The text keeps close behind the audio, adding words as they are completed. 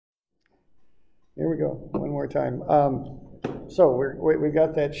Here we go, one more time. So we've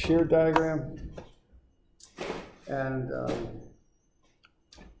got that shear diagram, and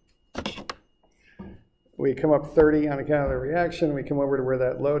we come up 30 on account of the reaction. We come over to where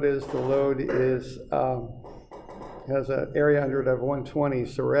that load is. The load is has an area under it of 120.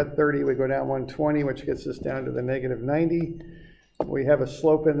 So we're at 30, we go down 120, which gets us down to the negative 90. We have a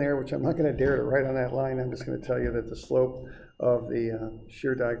slope in there, which I'm not going to dare to write on that line. I'm just going to tell you that the slope of the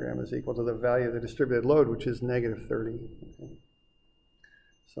shear diagram is equal to the value of the distributed load, which is negative 30. Okay.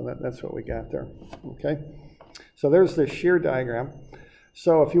 So that's what we got there. Okay. So there's the shear diagram.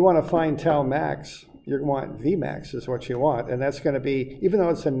 So if you want to find tau max, you want Vmax is what you want, and that's going to be, even though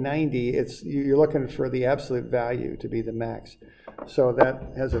it's a 90, you're looking for the absolute value to be the max. So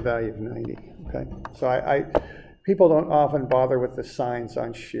that has a value of 90. Okay. So people don't often bother with the signs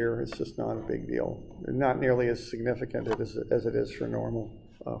on shear. It's just not a big deal. Not nearly as significant as it is for normal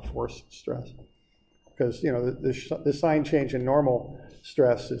force stress. Because, you know, the sign change in normal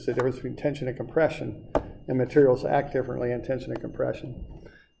stress is the difference between tension and compression, and materials act differently in tension and compression.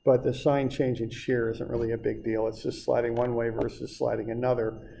 But the sign change in shear isn't really a big deal. It's just sliding one way versus sliding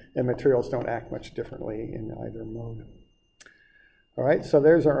another, and materials don't act much differently in either mode. All right, so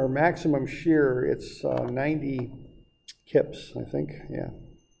there's our maximum shear. It's 90 kips, I think, yeah.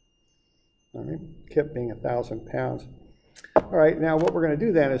 All right, kip being 1,000 pounds. All right, now what we're going to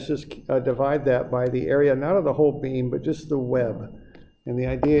do then is just divide that by the area, not of the whole beam, but just the web. And the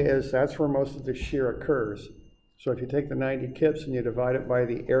idea is that's where most of the shear occurs. So if you take the 90 kips and you divide it by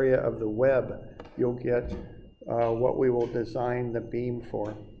the area of the web, you'll get what we will design the beam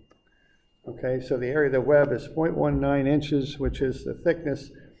for. Okay, so the area of the web is 0.19 inches, which is the thickness,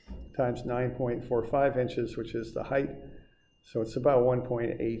 times 9.45 inches, which is the height. So it's about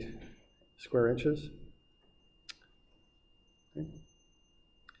 1.8 square inches. Okay.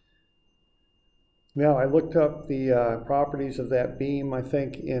 Now, I looked up the properties of that beam, I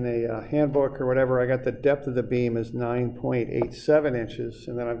think, in a handbook or whatever. I got the depth of the beam is 9.87 inches,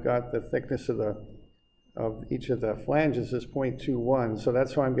 and then I've got the thickness of each of the flanges is 0.21, so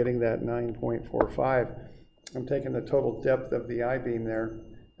that's why I'm getting that 9.45. I'm taking the total depth of the I-beam there.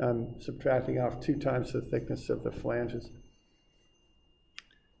 I'm subtracting off 2 times the thickness of the flanges.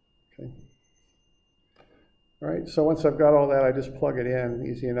 Okay. All right, so once I've got all that, I just plug it in,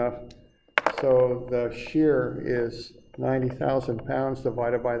 easy enough. So the shear is 90,000 pounds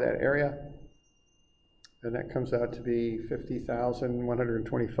divided by that area, and that comes out to be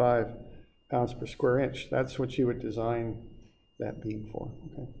 50,125 pounds per square inch. That's what you would design that beam for.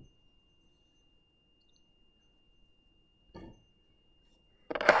 Okay.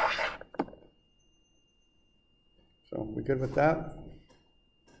 So we good with that?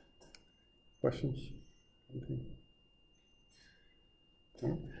 Questions? Okay.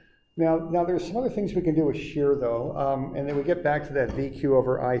 Okay. Now there's some other things we can do with shear though, and then we get back to that VQ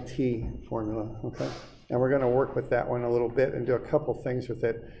over IT formula, okay? And we're going to work with that one a little bit and do a couple things with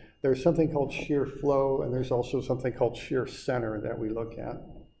it. There's something called shear flow, and there's also something called shear center that we look at.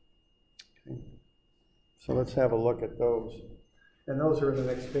 Okay. So let's have a look at those. And those are in the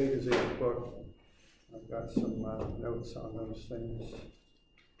next pages of your book. I've got some notes on those things.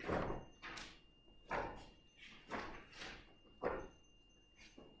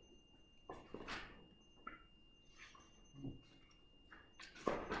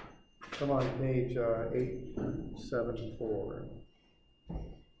 Come on, page 874.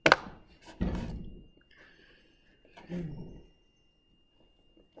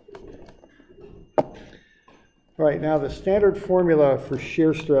 All right, now the standard formula for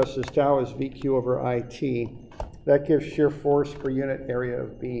shear stress is tau is VQ over IT. That gives shear force per unit area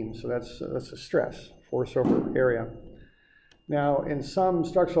of beam. So that's a stress, force over area. Now, in some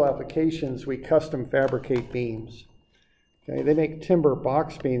structural applications, we custom fabricate beams. Okay, they make timber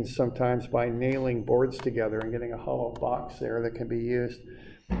box beams sometimes by nailing boards together and getting a hollow box there that can be used.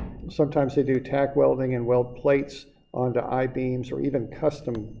 Sometimes they do tack welding and weld plates onto I-beams, or even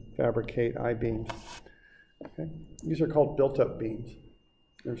custom fabricate I-beams. Okay. These are called built-up beams.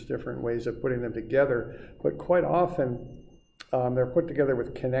 There's different ways of putting them together, but quite often they're put together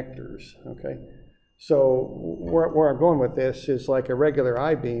with connectors. Okay. So where I'm going with this is like a regular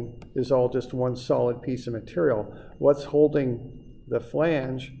I-beam is all just one solid piece of material. What's holding the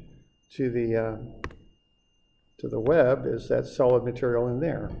flange to the web is that solid material in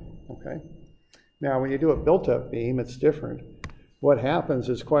there. Okay. Now, when you do a built-up beam, it's different. What happens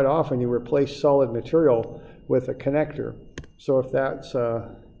is quite often you replace solid material with a connector. So if that's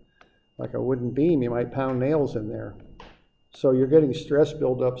like a wooden beam, you might pound nails in there. So you're getting stress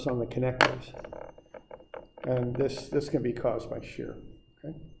buildups on the connectors. And this can be caused by shear.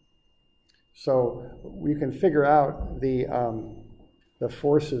 Okay? So you can figure out the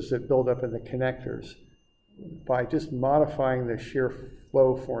forces that build up in the connectors by just modifying the shear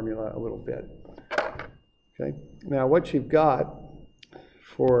flow formula a little bit. Okay. Now what you've got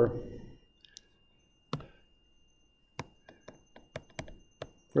for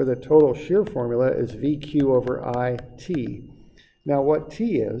the total shear formula is VQ over IT. Now what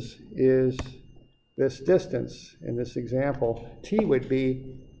T is this distance in this example. T would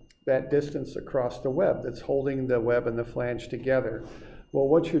be that distance across the web that's holding the web and the flange together. Well,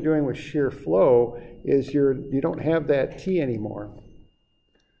 what you're doing with shear flow is you don't have that T anymore.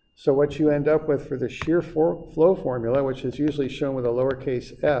 So what you end up with for the shear flow formula, which is usually shown with a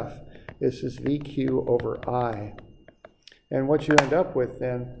lowercase f, is this VQ over I. And what you end up with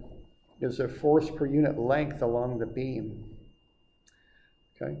then is a force per unit length along the beam.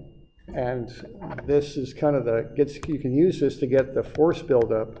 Okay? And this is kind of you can use this to get the force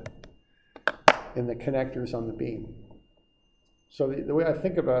buildup in the connectors on the beam. So the way I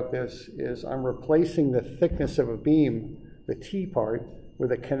think about this is I'm replacing the thickness of a beam, the T part,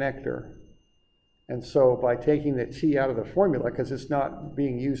 with a connector. And so by taking the T out of the formula, because it's not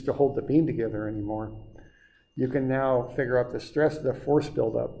being used to hold the beam together anymore, you can now figure out the stress, the force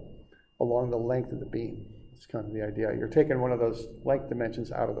buildup along the length of the beam. It's kind of the idea. You're taking one of those length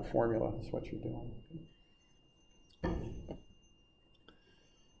dimensions out of the formula. That's what you're doing.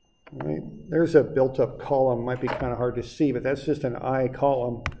 All right. There's a built-up column. Might be kind of hard to see, but that's just an I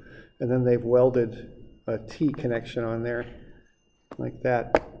column, and then they've welded a T connection on there, like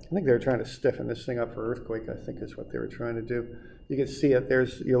that. I think they were trying to stiffen this thing up for earthquake, I think is what they were trying to do. You can see it.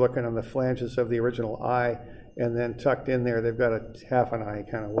 You're looking on the flanges of the original I, and then tucked in there, they've got a half an I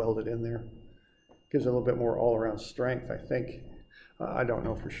kind of welded in there. Gives it a little bit more all-around strength, I think. I don't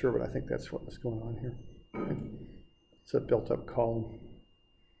know for sure, but I think that's what was going on here. It's a built-up column.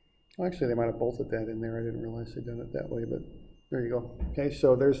 Actually, they might have bolted that in there. I didn't realize they'd done it that way, but there you go. Okay,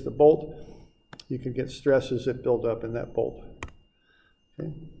 so there's the bolt. You can get stresses that build up in that bolt.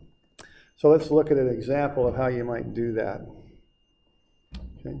 Okay. So let's look at an example of how you might do that.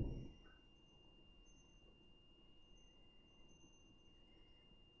 Okay.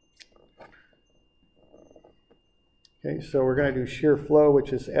 Okay, so we're going to do shear flow,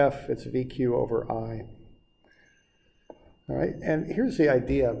 which is F, it's VQ over I. All right, and here's the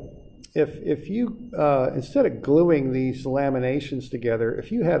idea. If you, instead of gluing these laminations together,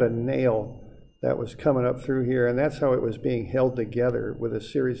 if you had a nail that was coming up through here, and that's how it was being held together with a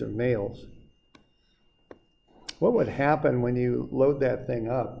series of nails, what would happen when you load that thing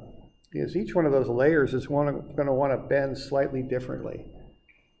up is each one of those layers is going to want to bend slightly differently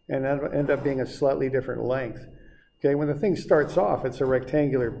and end up being a slightly different length. Okay, when the thing starts off, it's a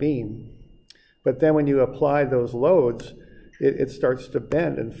rectangular beam, but then when you apply those loads, it starts to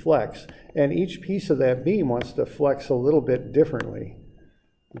bend and flex, and each piece of that beam wants to flex a little bit differently.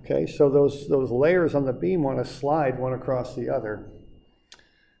 Okay, so those layers on the beam want to slide one across the other.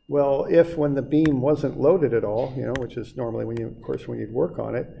 Well, when the beam wasn't loaded at all, you know, which is normally when you'd work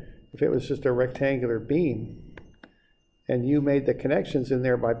on it, if it was just a rectangular beam, and you made the connections in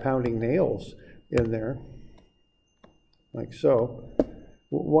there by pounding nails in there, like so,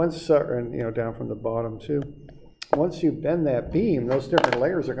 once, and you know, down from the bottom too. Once you bend that beam, those different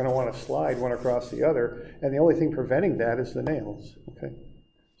layers are going to want to slide one across the other, and the only thing preventing that is the nails. Okay,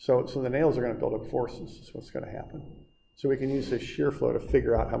 so the nails are going to build up forces. Is what's going to happen. So we can use this shear flow to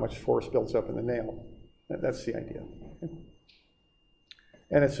figure out how much force builds up in the nail. That's the idea. Okay?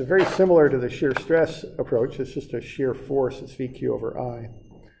 And it's very similar to the shear stress approach. It's just a shear force. It's VQ over I.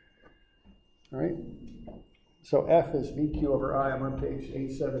 All right. So F is VQ over I. I'm on page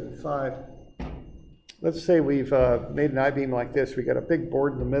 875. Let's say we've made an I-beam like this. We've got a big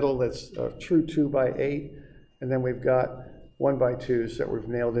board in the middle that's a true 2x8, and then we've got 1x2s that we've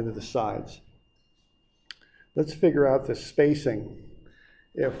nailed into the sides. Let's figure out the spacing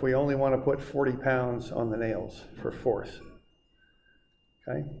if we only want to put 40 pounds on the nails for force.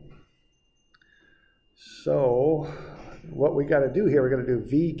 Okay? So what we got to do here, we're going to do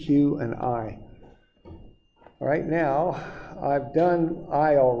V, Q, and I. All right, now I've done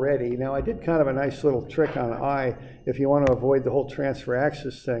I already. Now I did kind of a nice little trick on I if you want to avoid the whole transfer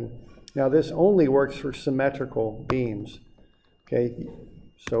axis thing. Now this only works for symmetrical beams. Okay,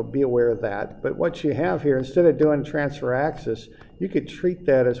 so be aware of that. But what you have here, instead of doing transfer axis, you could treat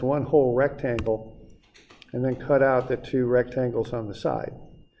that as one whole rectangle and then cut out the two rectangles on the side,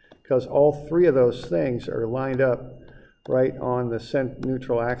 because all three of those things are lined up right on the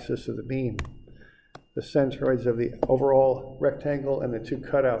neutral axis of the beam. The centroids of the overall rectangle and the two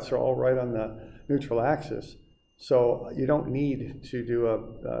cutouts are all right on the neutral axis. So you don't need to do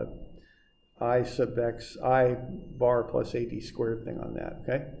I sub x, I bar plus AD squared thing on that,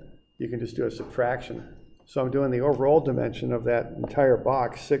 okay? You can just do a subtraction. So I'm doing the overall dimension of that entire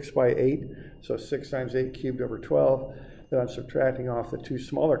box, 6 by 8, so 6 times 8 cubed over 12. Then I'm subtracting off the two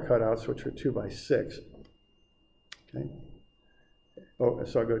smaller cutouts, which are 2 by 6. Okay. Oh,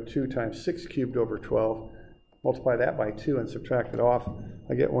 so I go 2 times 6 cubed over 12, multiply that by 2 and subtract it off,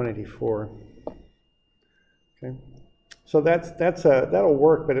 I get 184. Okay. So that'll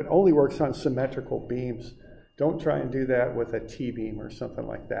work, but it only works on symmetrical beams. Don't try and do that with a T-beam or something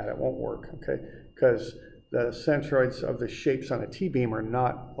like that. It won't work, okay? Because the centroids of the shapes on a T-beam are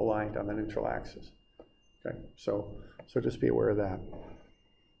not aligned on the neutral axis. Okay, so just be aware of that.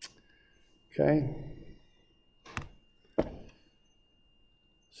 Okay.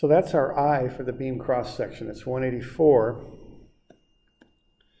 So that's our I for the beam cross section. It's 184.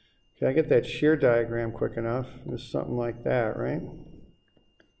 Can I get that shear diagram quick enough? It's something like that, right?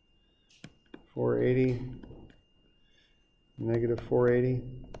 480, negative 480.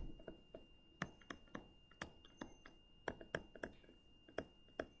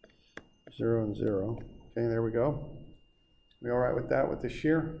 Zero and zero. Okay, there we go. We all right with that with the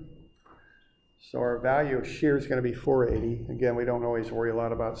shear? So our value of shear is going to be 480. Again, we don't always worry a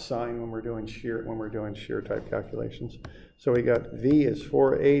lot about sign when we're doing shear type calculations. So we got V is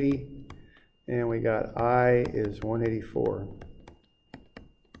 480 and we got I is 184.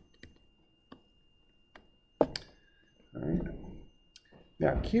 All right.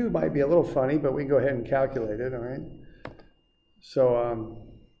 Now Q might be a little funny, but we can go ahead and calculate it, all right? So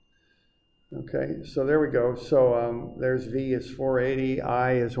okay, so there we go. So there's V is 480,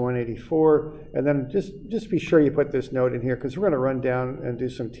 I is 184, and then just be sure you put this note in here because we're going to run down and do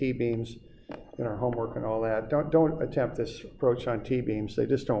some T-beams in our homework and all that. Don't attempt this approach on T-beams. They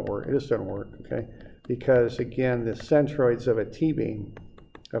just don't work. It just doesn't work, okay? Because again, the centroids of a T-beam,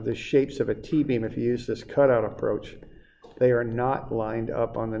 of the shapes of a T-beam, if you use this cutout approach, they are not lined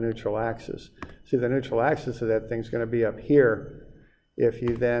up on the neutral axis. See, the neutral axis of that thing's going to be up here. If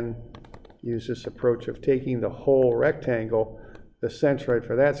you then use this approach of taking the whole rectangle, the centroid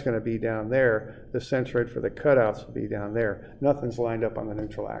for that's going to be down there. The centroid for the cutouts will be down there. Nothing's lined up on the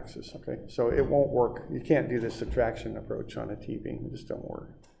neutral axis, okay? So it won't work. You can't do this subtraction approach on a T-beam. It just don't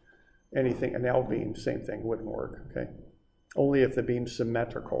work. Anything, an L-beam, same thing, wouldn't work, okay? Only if the beam's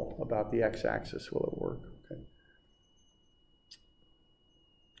symmetrical about the x-axis will it work, okay?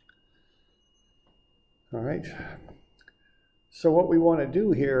 All right. So what we want to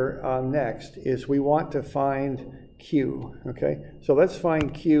do here next is we want to find Q, okay? So let's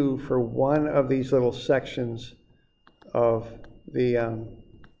find Q for one of these little sections of the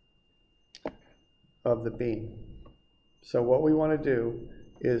beam. So what we want to do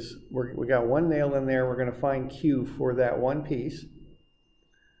is we got one nail in there. We're going to find Q for that one piece.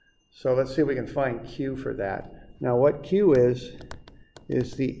 So let's see if we can find Q for that. Now what Q is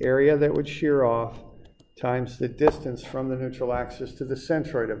the area that would shear off times the distance from the neutral axis to the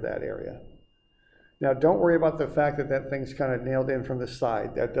centroid of that area. Now don't worry about the fact that that thing's kind of nailed in from the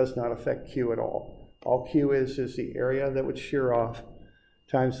side. That does not affect Q at all. All Q is the area that would shear off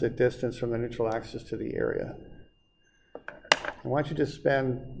times the distance from the neutral axis to the area. And why don't you just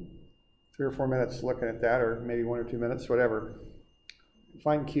spend 3 or 4 minutes looking at that, or maybe 1 or 2 minutes, whatever.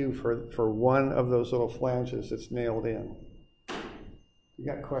 Find Q for one of those little flanges that's nailed in. If you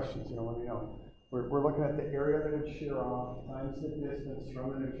got questions, let me know. We're looking at the area that would shear off times the distance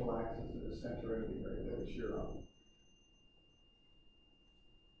from the neutral axis to the center of the area that would shear off.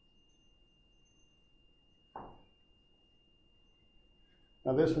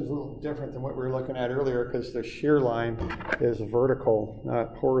 Now this one's a little different than what we were looking at earlier because the shear line is vertical,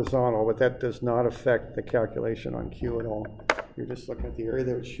 not horizontal, but that does not affect the calculation on Q at all. You're just looking at the area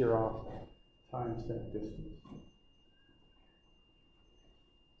that would shear off times that distance.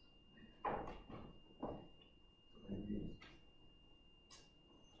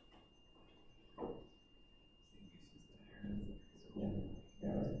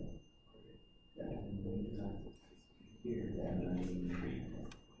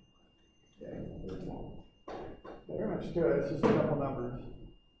 Very much good. It's just a couple numbers.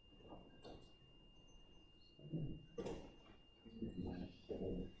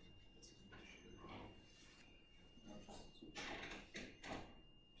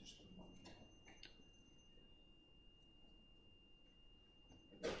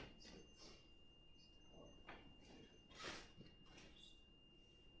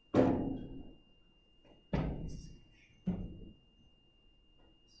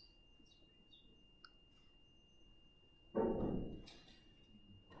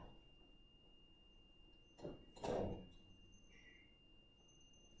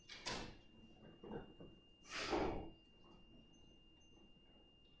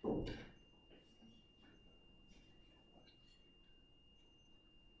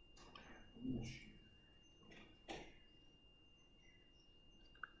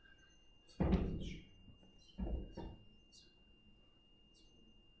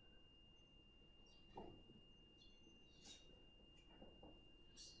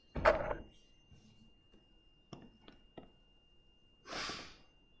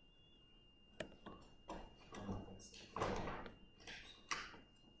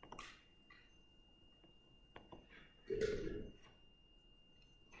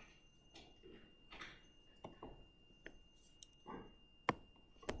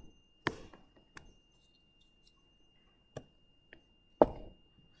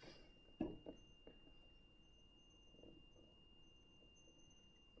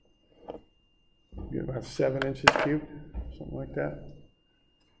 Get about 7 inches cubed, something like that.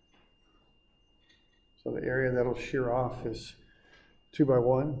 So the area that'll shear off is 2 by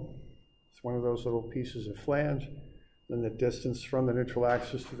 1. It's one of those little pieces of flange. Then the distance from the neutral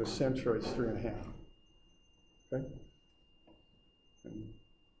axis to the center is 3.5. Okay?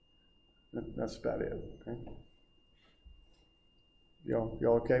 And that's about it. Okay? Y'all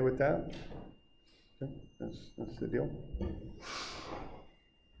okay with that? Okay, that's the deal.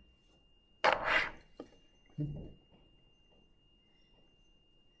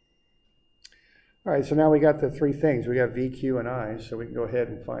 All right, so now we got the 3 things. We got V, Q, and I, so we can go ahead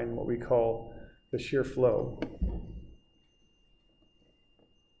and find what we call the shear flow.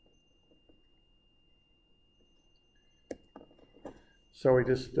 So we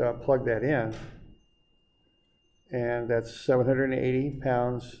just plug that in, and that's 780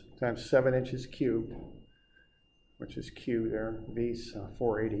 pounds times 7 inches cubed, which is Q there, V's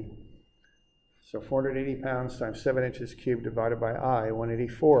 480. So 480 pounds times 7 inches cubed divided by I,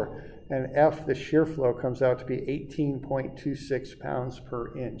 184. And F, the shear flow, comes out to be 18.26 pounds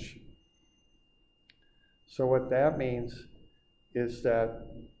per inch. So what that means is that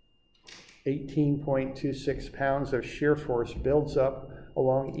 18.26 pounds of shear force builds up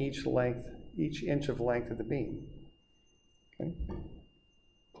along each inch of length of the beam. Okay?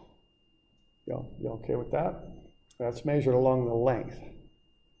 Y'all okay with that? That's measured along the length.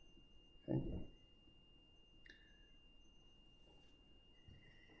 Okay?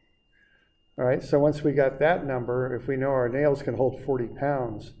 All right, so once we got that number, if we know our nails can hold 40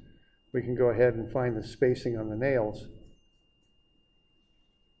 pounds, we can go ahead and find the spacing on the nails.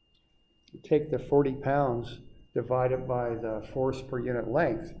 Take the 40 pounds, divide it by the force per unit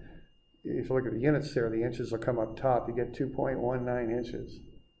length. If you look at the units there, the inches will come up top. You get 2.19 inches.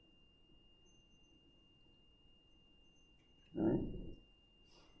 All right.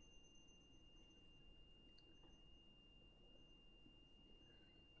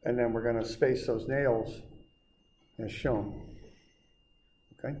 And then we're going to space those nails as shown.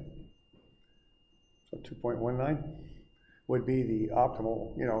 Okay? So 2.19 would be the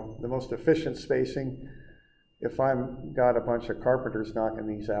optimal, the most efficient spacing. If I've got a bunch of carpenters knocking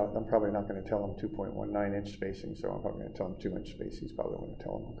these out, I'm probably not going to tell them 2.19 inch spacing, so I'm probably going to tell them 2 inch spacing is probably what I'm going to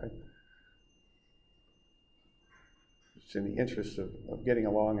tell them, okay? It's in the interest of getting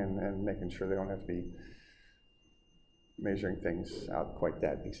along and making sure they don't have to be measuring things out quite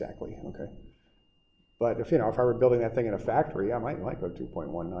that exactly, okay? But if I were building that thing in a factory, I might go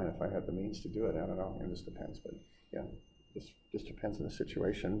 2.19 if I had the means to do it. I don't know, and this depends, but yeah, just depends on the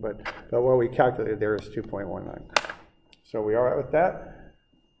situation. But what we calculated there is 2.19. So we all right with that?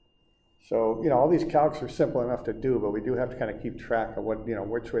 So, all these calcs are simple enough to do, but we do have to kind of keep track of what,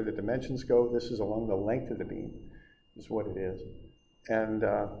 which way the dimensions go. This is along the length of the beam, is what it is. And,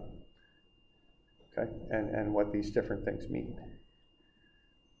 okay, and what these different things mean.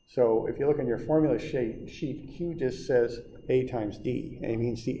 So if you look in your formula sheet, Q just says A times D. A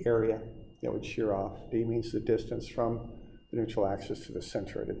means the area that would shear off. D means the distance from the neutral axis to the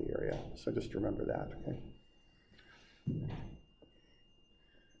center of the area. So just remember that, okay?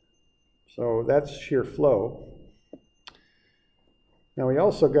 So that's shear flow. Now we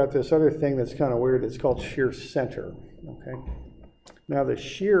also got this other thing that's kind of weird. It's called shear center, okay? Now the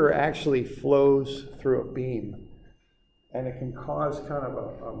shear actually flows through a beam, and it can cause kind of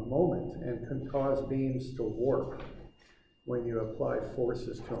a moment and can cause beams to warp when you apply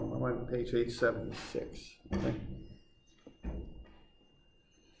forces to them. I'm on page 876. Okay?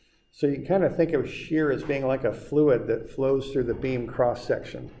 So you kind of think of shear as being like a fluid that flows through the beam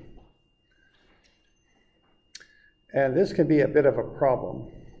cross-section. And this can be a bit of a problem.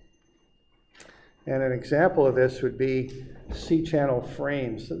 And an example of this would be C-channel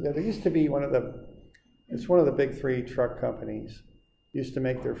frames. There used to be one of the big 3 truck companies used to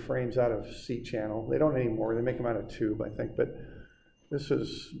make their frames out of C-channel. They don't anymore. They make them out of tube, I think. But this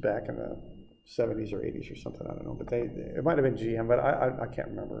was back in the 70s or 80s or something, I don't know. But it might have been GM, but I can't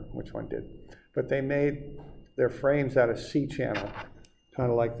remember which one did. But they made their frames out of C-channel, kind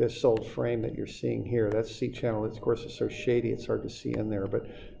of like this old frame that you're seeing here. That's C-channel. Of course, it's so shady, it's hard to see in there. But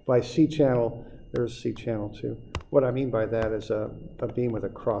by C-channel, there's C-channel too. What I mean by that is a beam with a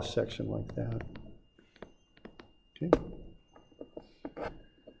cross section like that. Okay.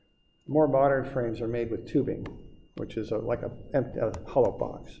 More modern frames are made with tubing, which is like a hollow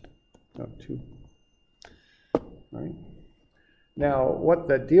box. Tube. All right. Now, what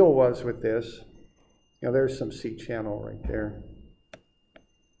the deal was with this, there's some C-channel right there.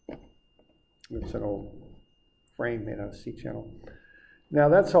 It's an old frame made out of C-channel. Now,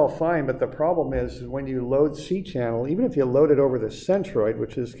 that's all fine, but the problem is when you load C-channel, even if you load it over the centroid,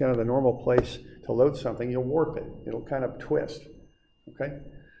 which is kind of the normal place to load something, you'll warp it. It'll kind of twist. Okay?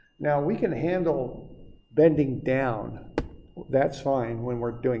 Now, we can handle bending down. That's fine when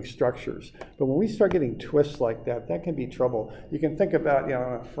we're doing structures. But when we start getting twists like that, that can be trouble. You can think about,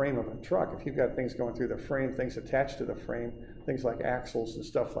 on a frame of a truck, if you've got things going through the frame, things attached to the frame, things like axles and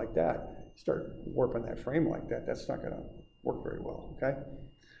stuff like that, start warping that frame like that, that's not going to work very well, okay?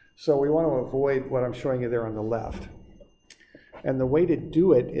 So we want to avoid what I'm showing you there on the left. And the way to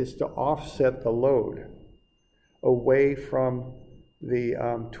do it is to offset the load away from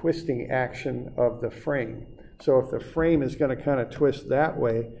the twisting action of the frame. So if the frame is going to kind of twist that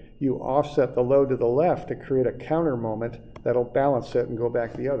way, you offset the load to the left to create a counter moment that'll balance it and go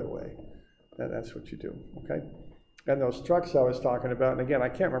back the other way. And that's what you do, okay? And those trucks I was talking about, and again, I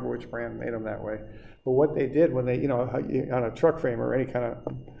can't remember which brand made them that way, but what they did when they, on a truck frame or any kind of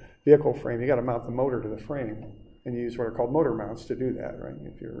vehicle frame, you got to mount the motor to the frame, and you use what are called motor mounts to do that, right?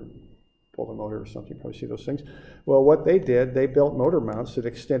 If you're pull the motor or something, you probably see those things. Well, what they did, they built motor mounts that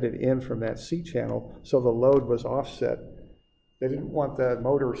extended in from that C-channel, so the load was offset. They didn't want the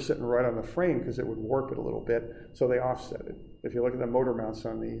motor sitting right on the frame because it would warp it a little bit, so they offset it. If you look at the motor mounts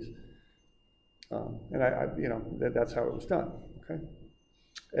on these, and that's how it was done, okay?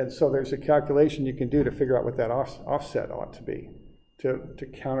 And so there's a calculation you can do to figure out what that offset ought to be to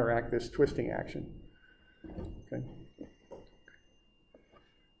counteract this twisting action, okay?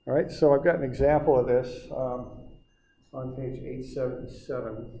 All right, so I've got an example of this on page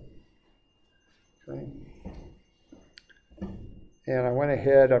 877. Okay. And I went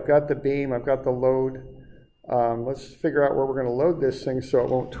ahead, I've got the beam, I've got the load. Let's figure out where we're going to load this thing so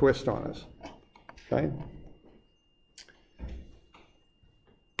it won't twist on us. Okay.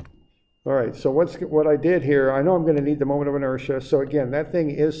 All right, so what I did here, I know I'm going to need the moment of inertia. So again, that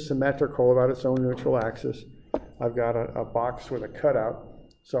thing is symmetrical about its own neutral axis. I've got a box with a cutout.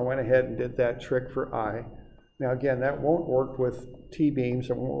 So I went ahead and did that trick for I. Now again, that won't work with T-beams,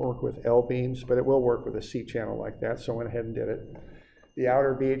 it won't work with L-beams, but it will work with a C-channel like that, so I went ahead and did it. The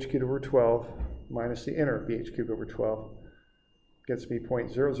outer BH cubed over 12 minus the inner BH cubed over 12 gets me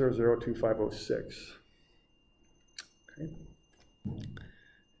 0.0002506. Okay.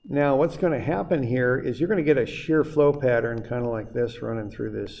 Now what's going to happen here is you're going to get a shear flow pattern kind of like this running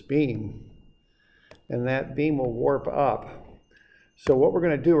through this beam, and that beam will warp up. So what we're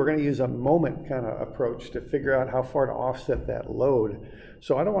going to do, we're going to use a moment kind of approach to figure out how far to offset that load.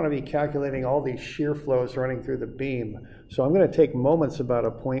 So I don't want to be calculating all these shear flows running through the beam. So I'm going to take moments about a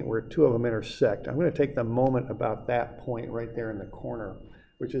point where two of them intersect. I'm going to take the moment about that point right there in the corner,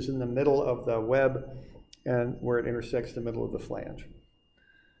 which is in the middle of the web and where it intersects the middle of the flange.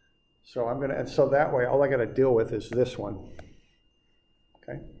 So and so that way, all I got to deal with is this one.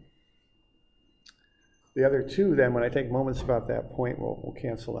 Okay. The other two, then, when I take moments about that point, will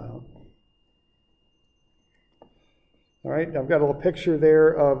cancel out. All right, I've got a little picture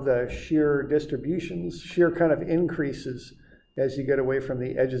there of the shear distributions. Shear kind of increases as you get away from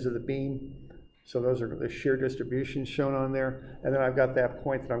the edges of the beam. So those are the shear distributions shown on there. And then I've got that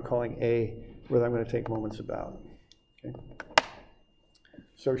point that I'm calling A, where I'm going to take moments about. Okay.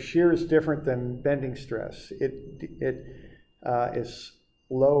 So shear is different than bending stress. It is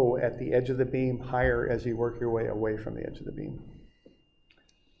low at the edge of the beam, higher as you work your way away from the edge of the beam.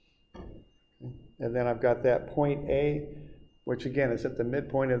 And then I've got that point A, which again is at the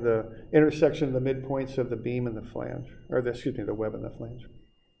midpoint of the intersection of the midpoints of the beam and the flange, or the web and the flange.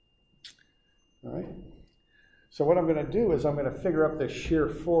 All right. So what I'm going to do is I'm going to figure out the shear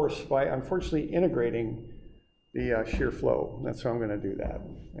force by unfortunately integrating the shear flow. That's how I'm going to do that.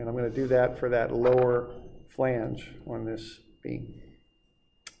 And I'm going to do that for that lower flange on this beam.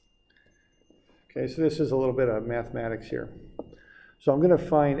 Okay, so this is a little bit of mathematics here. So I'm going to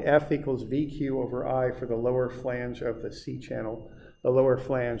find F equals VQ over I for the lower flange of the C channel. The lower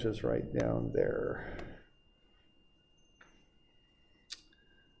flange is right down there.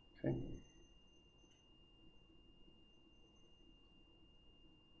 Okay.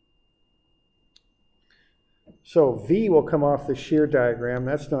 So V will come off the shear diagram.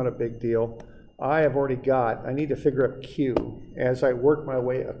 That's not a big deal. I have already got. I need to figure out Q as I work my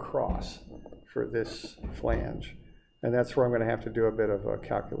way across for this flange. And that's where I'm going to have to do a bit of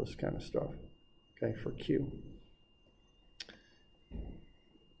calculus kind of stuff, okay, for Q.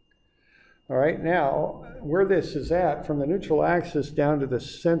 All right, now where this is at, from the neutral axis down to the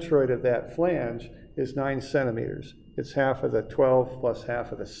centroid of that flange is 9 centimeters. It's half of the 12 plus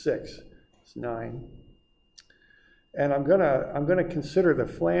half of the 6. It's 9. And I'm gonna consider the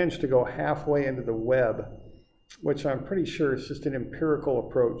flange to go halfway into the web, which I'm pretty sure is just an empirical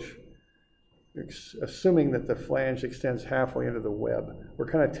approach, assuming that the flange extends halfway into the web. We're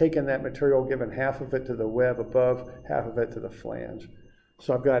kind of taking that material, giving half of it to the web above, half of it to the flange.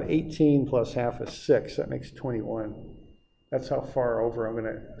 So I've got 18 plus half of 6, that makes 21. That's how far over I'm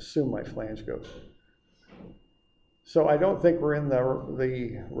gonna assume my flange goes. So I don't think we're in the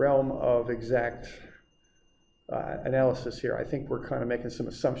realm of exact analysis here. I think we're kind of making some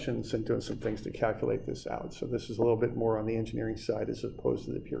assumptions and doing some things to calculate this out. So this is a little bit more on the engineering side as opposed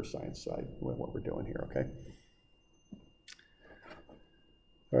to the pure science side with what we're doing here, okay?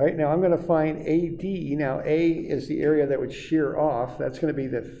 All right, now I'm going to find AD. Now A is the area that would shear off. That's going to be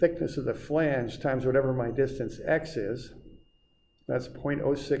the thickness of the flange times whatever my distance x is. That's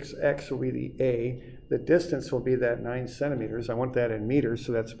 0.06x will be the A. The distance will be that 9 centimeters. I want that in meters,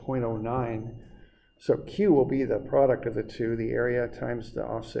 so that's 0.09. So Q will be the product of the two, the area times the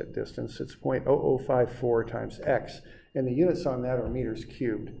offset distance. It's 0.0054 times x. And the units on that are meters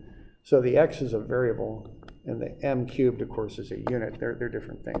cubed. So the x is a variable, and the m cubed, of course, is a unit. They're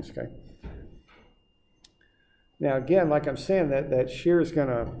different things, okay? Now, again, like I'm saying, that shear is going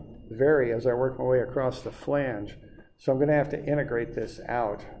to vary as I work my way across the flange. So I'm going to have to integrate this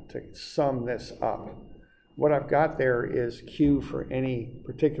out to sum this up. What I've got there is Q for any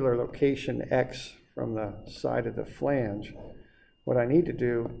particular location x from the side of the flange. What I need to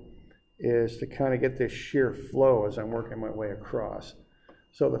do is to kind of get this shear flow as I'm working my way across.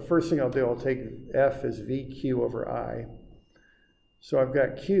 So the first thing I'll do, I'll take F as VQ over I. So I've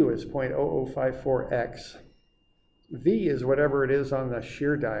got Q as 0.0054x. V is whatever it is on the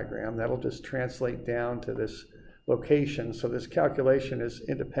shear diagram. That'll just translate down to this location. So this calculation is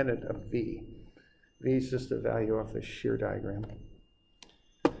independent of V. V is just a value off the shear diagram.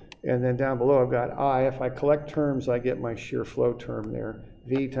 And then down below I've got I. If I collect terms, I get my shear flow term there.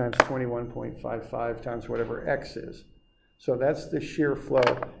 V times 21.55 times whatever x is. So that's the shear flow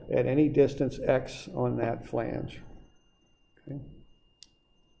at any distance x on that flange. Okay.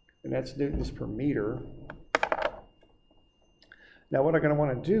 And that's newtons per meter. Now what I'm going to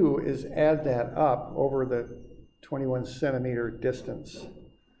want to do is add that up over the 21 centimeter distance.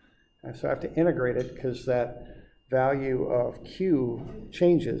 And so I have to integrate it because that value of Q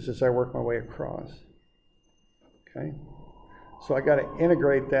changes as I work my way across. Okay. So I got to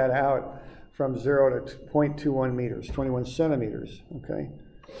integrate that out from 0 to 0.21 meters, 21 centimeters, okay,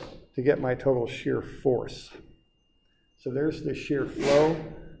 to get my total shear force. So there's the shear flow.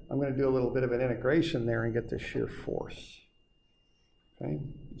 I'm going to do a little bit of an integration there and get the shear force. Okay,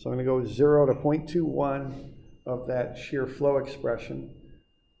 so I'm going to go 0 to 0.21 of that shear flow expression,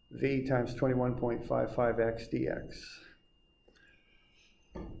 V times 21.55x dx.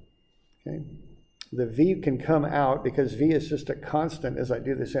 Okay. The V can come out because V is just a constant as I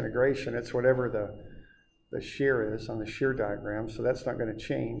do this integration. It's whatever the shear is on the shear diagram, so that's not going to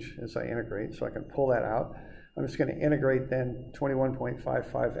change as I integrate, so I can pull that out. I'm just going to integrate then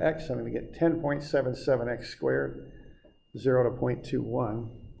 21.55x. I'm going to get 10.77x squared, 0 to 0.21.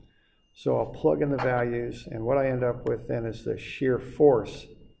 So I'll plug in the values, and what I end up with then is the shear force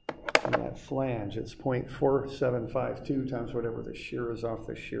on that flange. It's 0.4752 times whatever the shear is off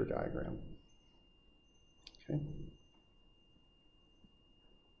the shear diagram. Okay.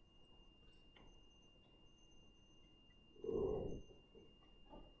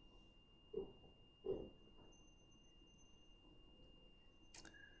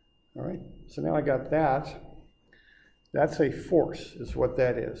 All right, so now I got that. That's a force is what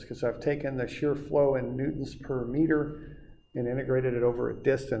that is, because I've taken the shear flow in newtons per meter and integrated it over a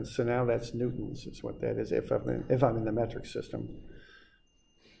distance, so now that's newtons is what that is if I'm in the metric system.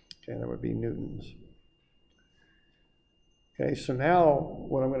 Okay, that would be newtons. Okay, so now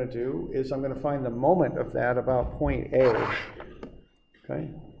what I'm going to do is I'm going to find the moment of that about point A. Okay,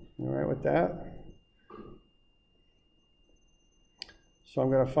 all right with that? So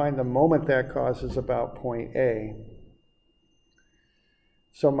I'm going to find the moment that causes about point A.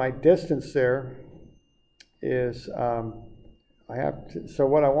 So my distance there is, so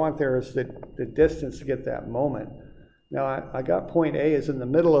what I want there is the distance to get that moment. Now I got point A is in the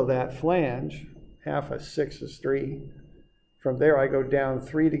middle of that flange, half of 6 is 3. From there, I go down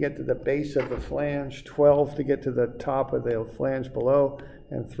 3 to get to the base of the flange, 12 to get to the top of the flange below,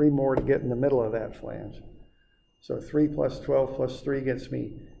 and 3 more to get in the middle of that flange. So 3 plus 12 plus 3 gets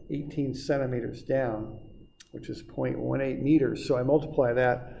me 18 centimeters down, which is 0.18 meters. So I multiply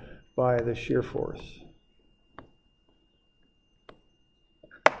that by the shear force.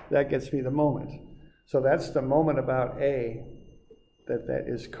 That gets me the moment. So that's the moment about A that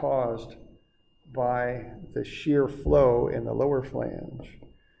is caused by the shear flow in the lower flange.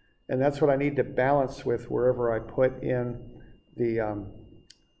 And that's what I need to balance with wherever I put in the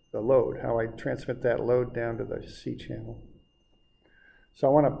load, how I transmit that load down to the C channel. So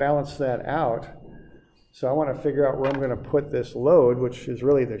I want to balance that out. So I want to figure out where I'm going to put this load, which is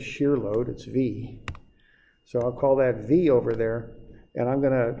really the shear load. It's V. So I'll call that V over there. And I'm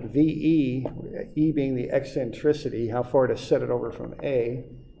going to VE, E being the eccentricity, how far to set it over from A.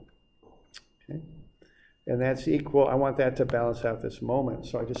 Okay. And that's equal. I want that to balance out this moment.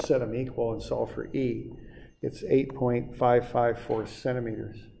 So I just set them equal and solve for E. It's 8.554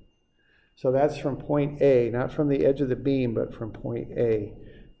 centimeters. So that's from point A, not from the edge of the beam, but from point A.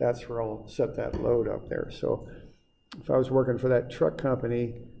 That's where I'll set that load up there. So if I was working for that truck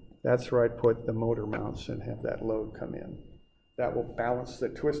company, that's where I'd put the motor mounts and have that load come in. That will balance the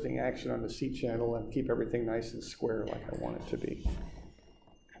twisting action on the C channel and keep everything nice and square like I want it to be.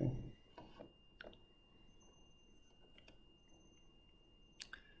 Okay.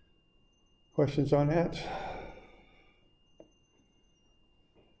 Questions on that?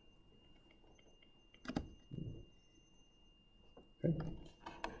 Okay.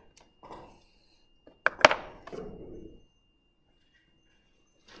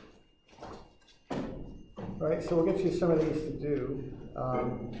 All right, so we'll get you some of these to do.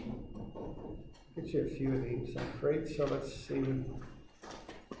 Get you a few of these, I'm afraid. So let's see.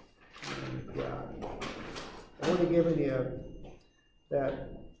 Yeah. I've already given you that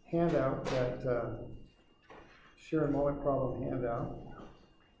handout, that shear and moment problem handout.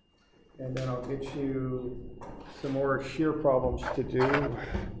 And then I'll get you some more shear problems to do.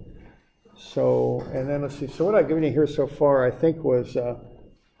 So, and then let's see. So what I've given you here so far, I think was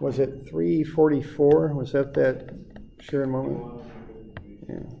it 344? Was that shear and moment?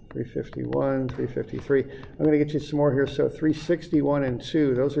 Yeah, 351, 353. I'm going to get you some more here. So 361 and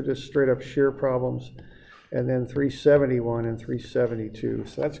 2, those are just straight up shear problems. And then 371 and 372.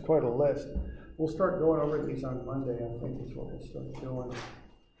 So that's quite a list. We'll start going over these on Monday, I think is what we'll start doing.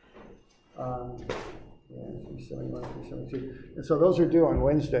 Yeah, 371, 372. And so those are due on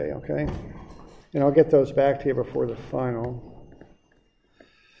Wednesday, okay? And I'll get those back to you before the final.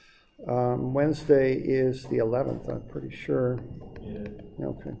 Wednesday is the 11th, I'm pretty sure. Yeah.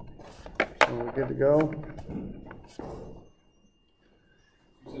 Okay. So we're good to go.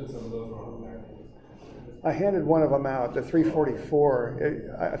 You said some of those were on there. I handed one of them out, the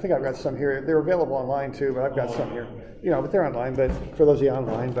 344. I think I've got some here. They're available online too, but I've got some here. You know, but they're online, but for those of you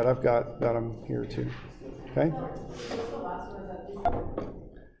online, but I've got them here too. Okay?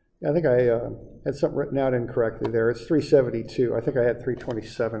 Yeah, I think I had something written out incorrectly there. It's 372. I think I had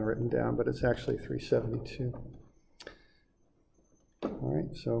 327 written down, but it's actually 372. All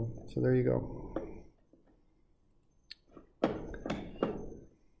right, so there you go.